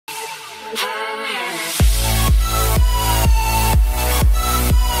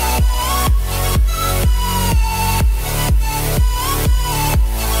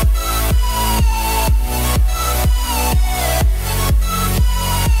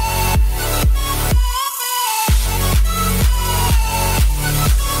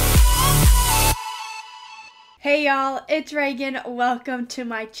y'all, it's Reagan. Welcome to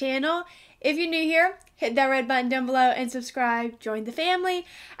my channel. If you're new here, hit that red button down below and subscribe. Join the family.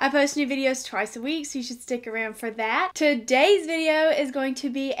 I post new videos twice a week, so you should stick around for that. Today's video is going to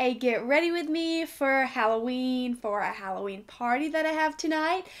be a get ready with me for Halloween, for a Halloween party that I have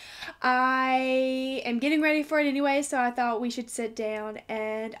tonight. I am getting ready for it anyway, so I thought we should sit down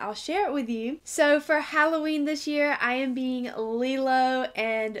and I'll share it with you. So for Halloween this year, I am being Lilo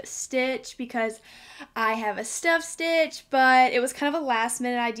and Stitch because I have a stuffed Stitch, but it was kind of a last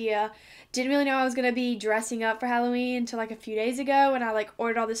minute idea. Didn't really know I was going to be dressing up for Halloween until like a few days ago when I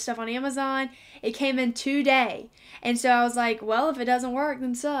ordered all this stuff on Amazon. It came in today. And so I was like, well, if it doesn't work,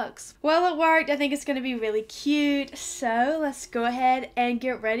 then sucks. Well, it worked. I think it's going to be really cute. So let's go ahead and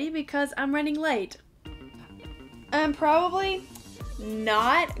get ready because I'm running late. I'm probably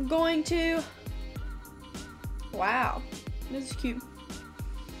not going to... Wow, this is cute.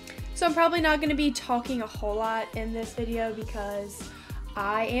 So I'm probably not going to be talking a whole lot in this video because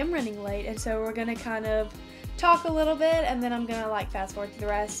I am running late, and so we're gonna kind of talk a little bit and then I'm gonna fast forward through the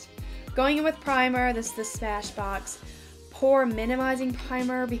rest. Going in with primer, this is the Smashbox Pore Minimizing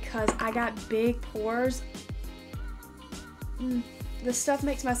Primer because I got big pores. This stuff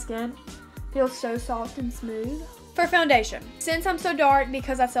makes my skin feel so soft and smooth. For foundation, since I'm so dark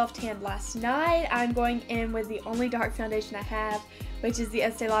because I self-tanned last night, I'm going in with the only dark foundation I have, which is the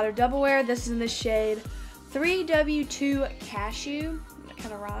Estee Lauder Double Wear. This is in the shade 3W2 Cashew.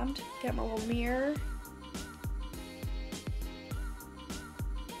 Kind of rhymed. Get my little mirror.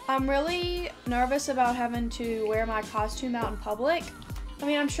 I'm really nervous about having to wear my costume out in public. I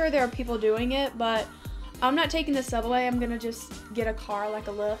mean, I'm sure there are people doing it, but I'm not taking the subway. I'm gonna just get a car, like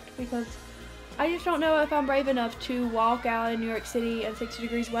a Lyft, because I just don't know if I'm brave enough to walk out in New York City in 60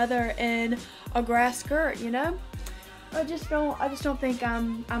 degrees weather in a grass skirt, you know? I just don't think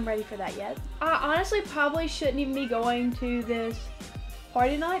I'm ready for that yet. I honestly probably shouldn't even be going to this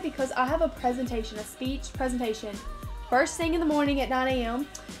party night because I have a presentation, a speech presentation, first thing in the morning at 9 a.m.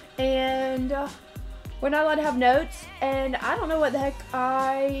 and we're not allowed to have notes, and I don't know what the heck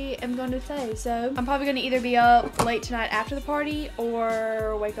I am going to say, so I'm probably going to either be up late tonight after the party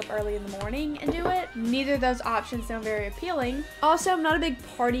or wake up early in the morning and do it. Neither of those options sound very appealing. Also, I'm not a big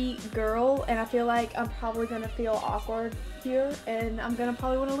party girl, and I feel like I'm probably going to feel awkward here, and I'm going to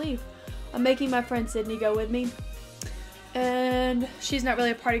probably want to leave. I'm making my friend Sydney go with me. And she's not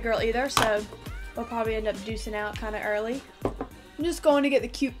really a party girl either, so we'll probably end up deucing out kind of early. I'm just going to get the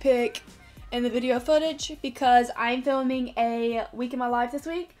cute pic and the video footage because I'm filming a week in my life this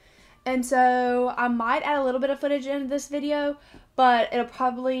week. And so I might add a little bit of footage in this video, but it'll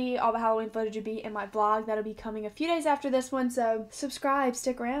probably, all the Halloween footage will be in my vlog. That'll be coming a few days after this one, so subscribe,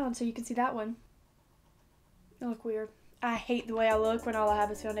 stick around so you can see that one. I look weird. I hate the way I look when all I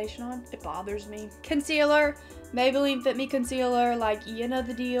have is foundation on. It bothers me. Concealer, Maybelline Fit Me Concealer, you know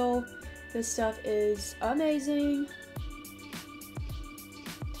the deal. This stuff is amazing.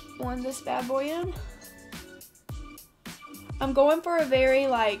 Blend this bad boy in. I'm going for a very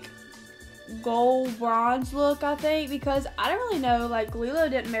gold bronze look, I think, because I don't really know, Lilo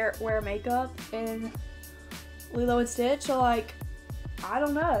didn't wear makeup in Lilo and Stitch, so I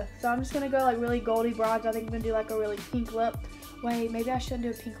don't know. So I'm just gonna go really goldy bronze. I think I'm gonna do a really pink lip. Wait, maybe I shouldn't do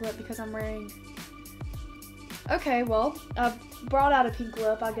a pink lip because I'm wearing... Okay, well, I brought out a pink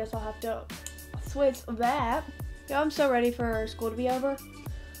lip. I guess I'll have to switch that. Yeah, I'm so ready for school to be over.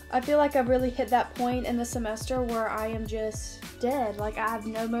 I feel like I've really hit that point in the semester where I am just dead. I have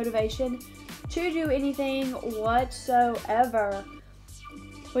no motivation to do anything whatsoever,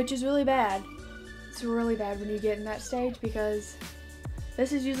 which is really bad. It's really bad when you get in that stage because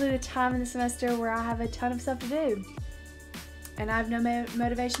this is usually the time in the semester where I have a ton of stuff to do. And I have no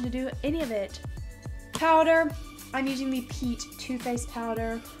motivation to do any of it. Powder. I'm using the Peach Too Faced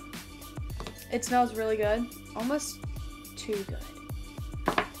powder. It smells really good. Almost too good.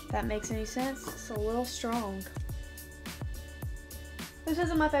 If that makes any sense. It's a little strong. This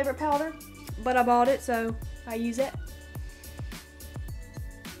isn't my favorite powder, but I bought it, so I use it.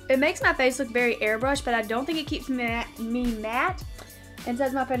 It makes my face look very airbrushed, but I don't think it keeps me matte. And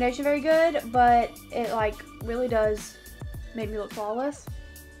says my foundation very good, but it really does make me look flawless.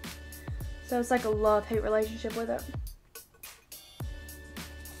 So it's a love-hate relationship with it.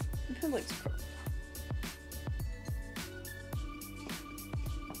 It looks cool.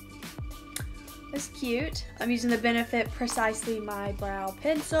 It's cute. I'm using the Benefit Precisely My Brow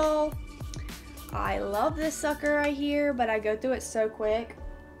Pencil. I love this sucker right here, but I go through it so quick.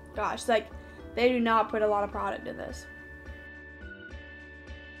 Gosh, they do not put a lot of product in this.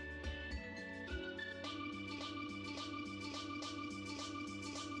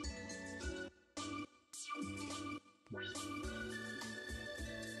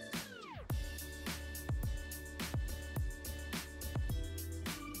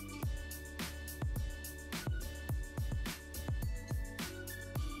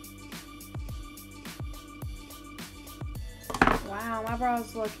 Wow, my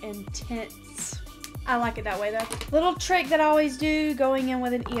brows look intense. I like it that way though. Little trick that I always do, going in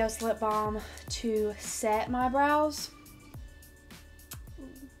with an EOS lip balm to set my brows.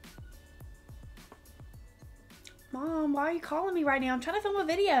 Mom, why are you calling me right now? I'm trying to film a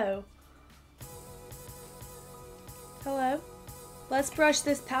video. Hello? Let's brush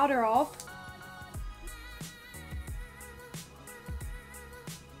this powder off.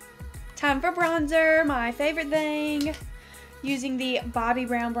 Time for bronzer, my favorite thing. Using the Bobbi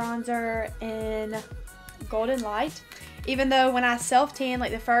Brown bronzer in Golden Light. Even though when I self-tan,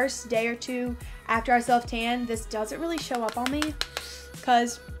 like the first day or two after I self-tan, this doesn't really show up on me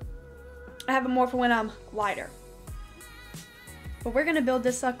because I have it more for when I'm lighter. But we're gonna build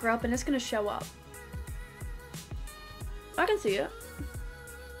this sucker up and it's gonna show up. I can see it.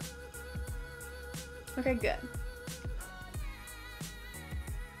 Okay, good.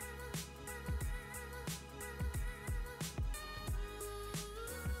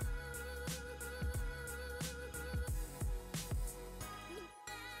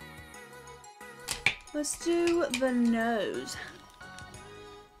 Let's do the nose.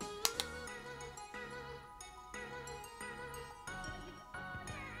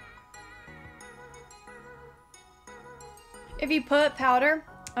 If you put powder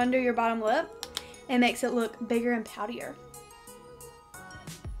under your bottom lip, it makes it look bigger and poutier.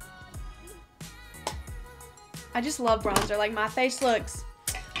 I just love bronzer. Like, my face looks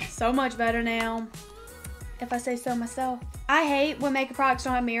so much better now, if I say so myself. I hate when makeup products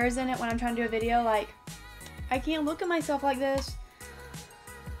don't have mirrors in it when I'm trying to do a video. Like, I can't look at myself like this.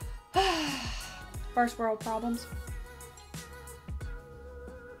 First world problems.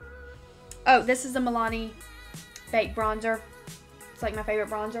 Oh, this is the Milani Baked Bronzer. It's like my favorite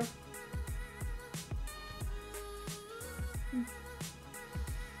bronzer.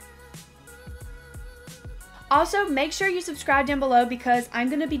 Also, make sure you subscribe down below because I'm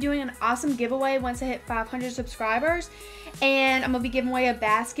going to be doing an awesome giveaway once I hit 500 subscribers. And I'm going to be giving away a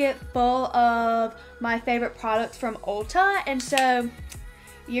basket full of my favorite products from Ulta. And so,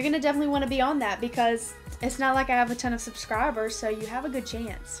 you're going to definitely want to be on that because it's not like I have a ton of subscribers, so you have a good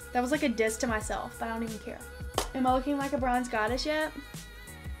chance. That was like a diss to myself, but I don't even care. Am I looking like a bronze goddess yet?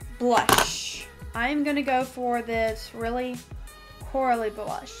 Blush. I'm going to go for this really corally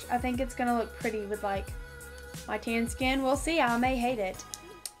blush. I think it's going to look pretty with like my tan skin. We'll see. I may hate it.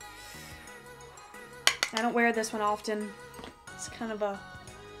 I don't wear this one often. It's kind of a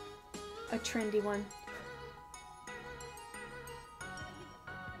trendy one.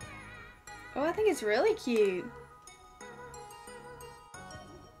 Oh, I think it's really cute.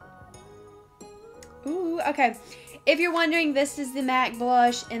 Ooh, okay. If you're wondering, this is the MAC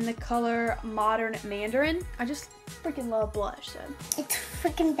blush in the color Modern Mandarin. I just freaking love blush, so. It's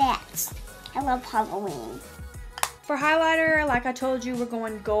freaking bats. I love Halloween. For highlighter, like I told you, we're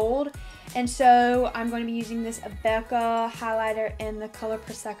going gold. And so I'm going to be using this Becca highlighter in the color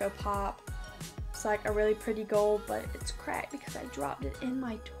Prosecco Pop. It's like a really pretty gold, but it's cracked because I dropped it in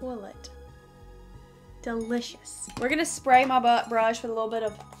my toilet. Delicious. We're going to spray my butt brush with a little bit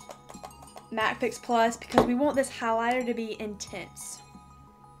of MAC Fix Plus because we want this highlighter to be intense.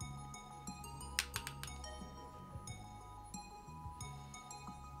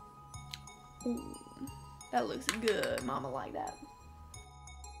 Ooh, that looks good. Mama like that.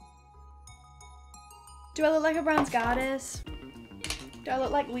 Do I look like a bronze goddess? Do I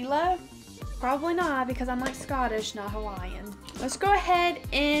look like Lilo? Probably not because I'm like Scottish, not Hawaiian. Let's go ahead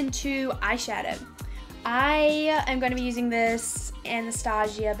into eyeshadow. I am going to be using this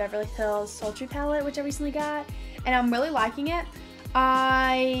Anastasia Beverly Hills Sultry palette, which I recently got, and I'm really liking it.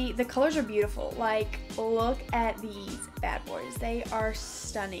 The colors are beautiful. Like, look at these bad boys. They are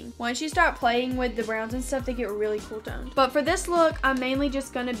stunning. Once you start playing with the browns and stuff, they get really cool toned. But for this look, I'm mainly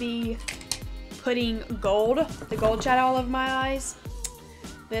just going to be putting the gold shadow all over my eyes.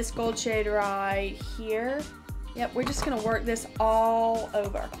 This gold shade right here. Yep, we're just going to work this all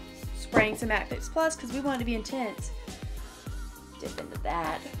over. Spraying some MAC Fix Plus because we want it to be intense. Dip into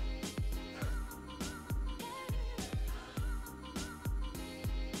that.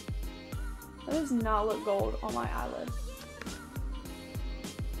 That does not look gold on my eyelid.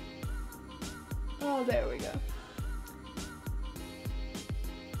 Oh, there we go.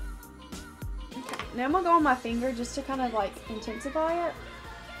 Okay, now I'm gonna go on my finger just to kind of like intensify it.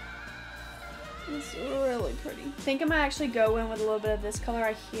 It's really pretty. I think I'm gonna actually go in with a little bit of this color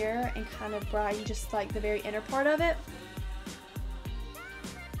right here and kind of brighten just like the very inner part of it.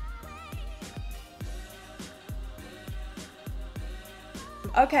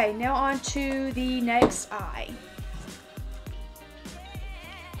 Okay, now on to the next eye.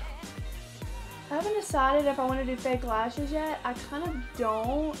 haven't decided if I want to do fake lashes yet. I kind of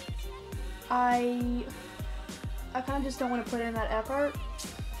don't. I kind of just don't want to put in that effort.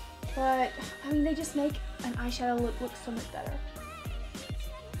 But, I mean, they just make an eyeshadow look so much better.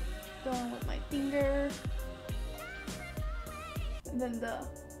 Going with my finger. And then the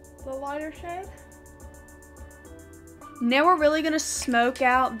lighter shade. Now we're really going to smoke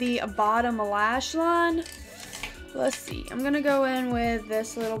out the bottom lash line. Let's see. I'm going to go in with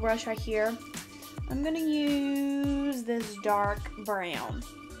this little brush right here. I'm going to use this dark brown.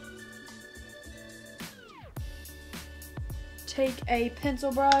 Take a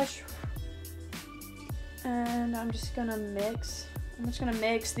pencil brush. And I'm just going to mix. I'm just going to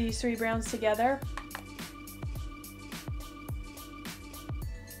mix these three browns together.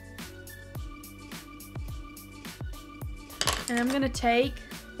 And I'm going to take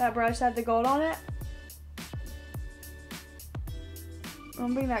that brush that had the gold on it. I'm going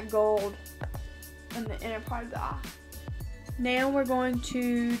to bring that gold in the inner part of the eye. Now we're going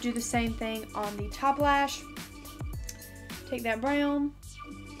to do the same thing on the top lash. Take that brown.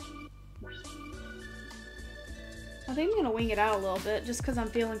 I think I'm going to wing it out a little bit just because I'm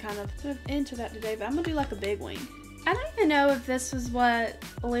feeling kind of into that today. But I'm going to do like a big wing. I don't even know if this is what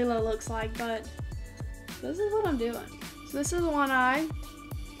Lilo looks like, but this is what I'm doing. So this is one eye.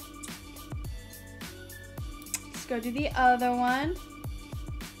 Let's go do the other one.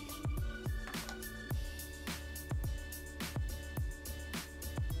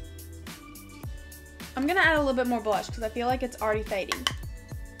 I'm gonna add a little bit more blush because I feel like it's already fading.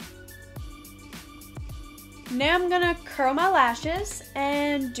 Now I'm gonna curl my lashes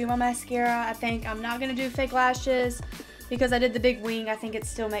and do my mascara. I think I'm not gonna do fake lashes because I did the big wing. I think it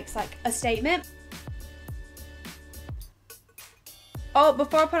still makes like a statement. Oh,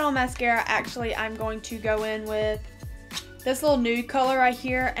 before I put on mascara, actually, I'm going to go in with this little nude color right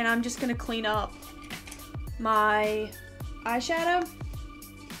here, and I'm just going to clean up my eyeshadow.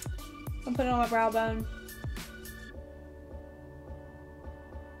 I'm putting it on my brow bone.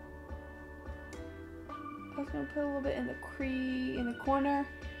 I'm going to put a little bit in the corner.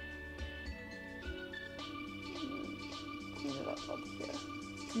 Clean it up here.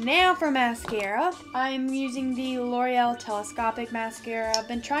 Now for mascara, I'm using the L'Oreal Telescopic Mascara. I've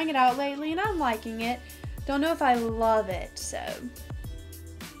been trying it out lately and I'm liking it. Don't know if I love it, so.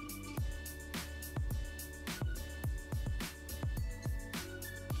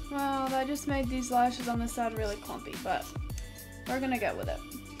 Well, that just made these lashes on this side really clumpy, but we're gonna go with it.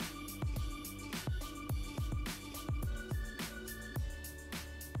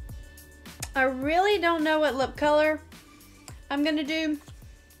 I really don't know what lip color I'm gonna do.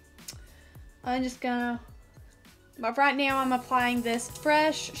 I'm just gonna, but right now I'm applying this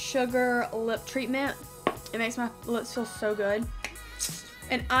Fresh Sugar Lip Treatment. It makes my lips feel so good.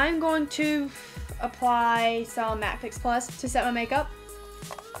 And I'm going to apply some Matte Fix Plus to set my makeup.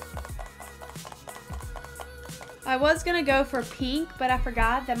 I was gonna go for pink, but I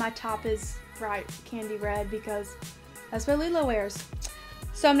forgot that my top is bright candy red because that's what Lilo wears.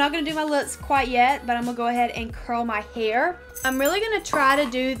 So I'm not going to do my lips quite yet, but I'm going to go ahead and curl my hair. I'm really going to try to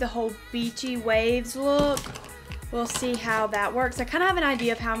do the whole beachy waves look. We'll see how that works. I kind of have an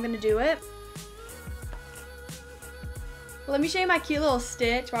idea of how I'm going to do it. Let me show you my cute little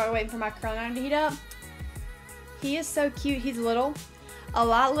stitch while we're waiting for my curling iron to heat up. He is so cute. He's little. A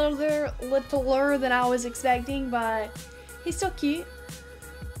lot littler than I was expecting, but he's still cute.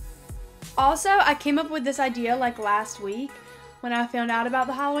 Also, I came up with this idea like last week when I found out about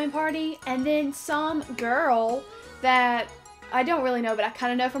the Halloween party, and then some girl that I don't really know, but I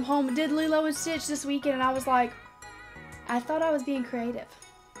kind of know from home, did Lilo and Stitch this weekend, and I was like, I thought I was being creative.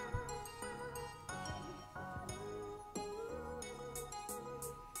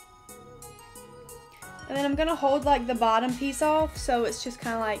 And then I'm gonna hold like the bottom piece off, so it's just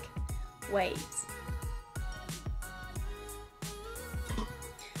kind of like waves.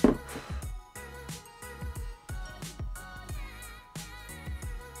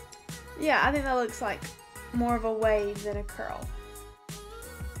 Yeah, I think that looks like more of a wave than a curl.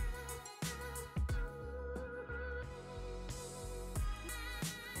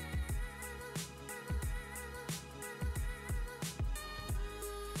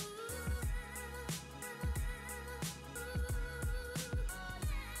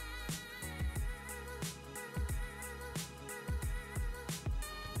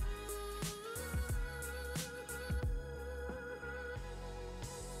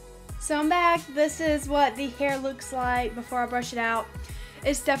 So I'm back. This is what the hair looks like before I brush it out.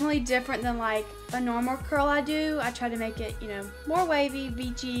 It's definitely different than like a normal curl I do. I try to make it, you know, more wavy,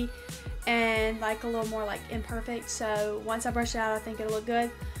 beachy, and like a little more like imperfect. So once I brush it out, I think it'll look good.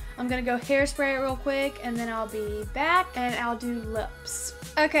 I'm gonna go hairspray it real quick and then I'll be back and I'll do lips.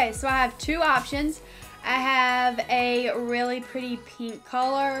 Okay, so I have two options. I have a really pretty pink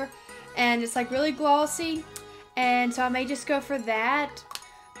color and it's like really glossy, and so I may just go for that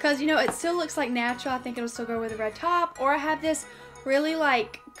because, you know, it still looks like natural. I think it'll still go with a red top. Or I have this really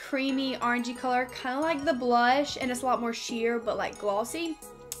like creamy orangey color, kind of like the blush, and it's a lot more sheer but like glossy.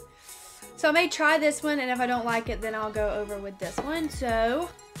 So I may try this one, and if I don't like it, then I'll go over with this one. So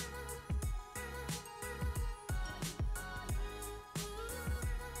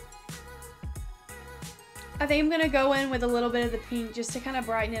I think I'm gonna go in with a little bit of the pink just to kind of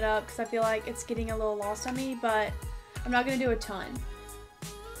brighten it up because I feel like it's getting a little lost on me, but I'm not gonna do a ton.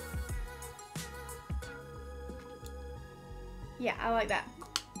 Yeah, I like that.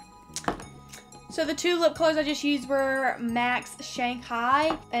 So the two lip colors I just used were Max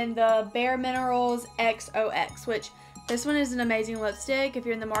Shanghai and the Bare Minerals XOX, which this one is an amazing lipstick if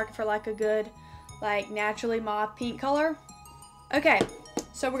you're in the market for like a good, like naturally mauve pink color. Okay,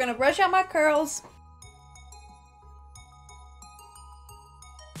 so we're gonna brush out my curls.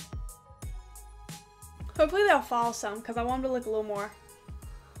 Hopefully they'll fall some because I want them to look a little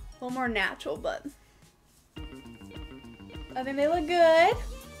more natural, but I think they look good.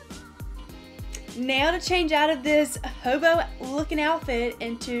 Now to change out of this hobo looking outfit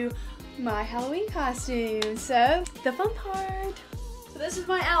into my Halloween costume. So the fun part. So this is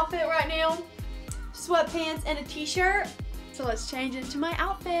my outfit right now. Sweatpants and a t-shirt. So let's change into my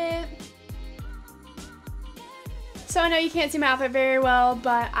outfit. So I know you can't see my outfit very well,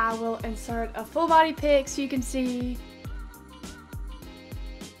 but I will insert a full body pic so you can see.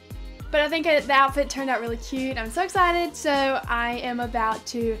 But I think the outfit turned out really cute. I'm so excited. So I am about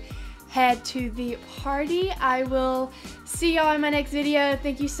to head to the party. I will see y'all in my next video.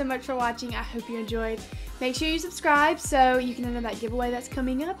 Thank you so much for watching. I hope you enjoyed. Make sure you subscribe so you can enter that giveaway that's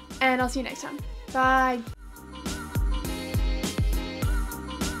coming up. And I'll see you next time. Bye.